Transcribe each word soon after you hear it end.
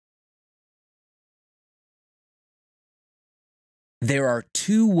There are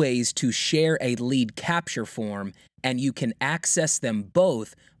two ways to share a lead capture form, and you can access them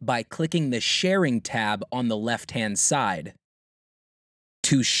both by clicking the Sharing tab on the left-hand side.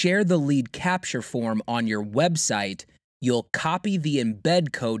 To share the lead capture form on your website, you'll copy the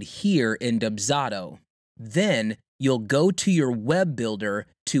embed code here in Dubsado. Then, you'll go to your web builder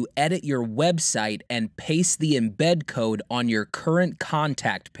to edit your website and paste the embed code on your current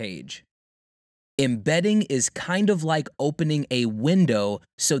contact page. Embedding is kind of like opening a window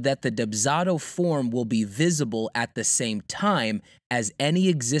so that the Dubsado form will be visible at the same time as any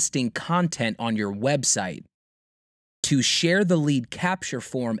existing content on your website. To share the lead capture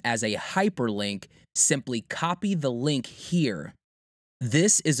form as a hyperlink, simply copy the link here.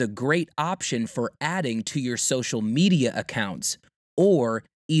 This is a great option for adding to your social media accounts, or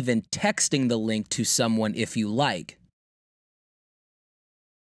even texting the link to someone if you like.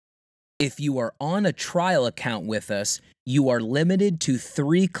 If you are on a trial account with us, you are limited to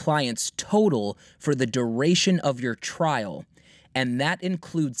 3 clients total for the duration of your trial, and that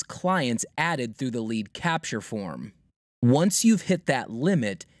includes clients added through the lead capture form. Once you've hit that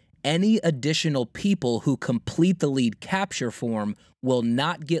limit, any additional people who complete the lead capture form will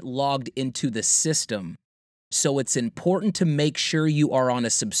not get logged into the system. So it's important to make sure you are on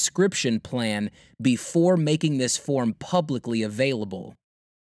a subscription plan before making this form publicly available.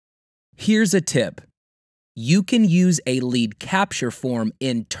 Here's a tip. You can use a lead capture form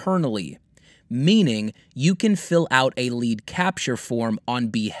internally, meaning you can fill out a lead capture form on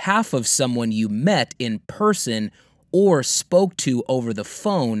behalf of someone you met in person or spoke to over the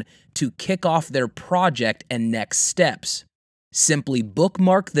phone to kick off their project and next steps. Simply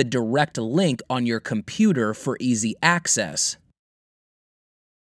bookmark the direct link on your computer for easy access.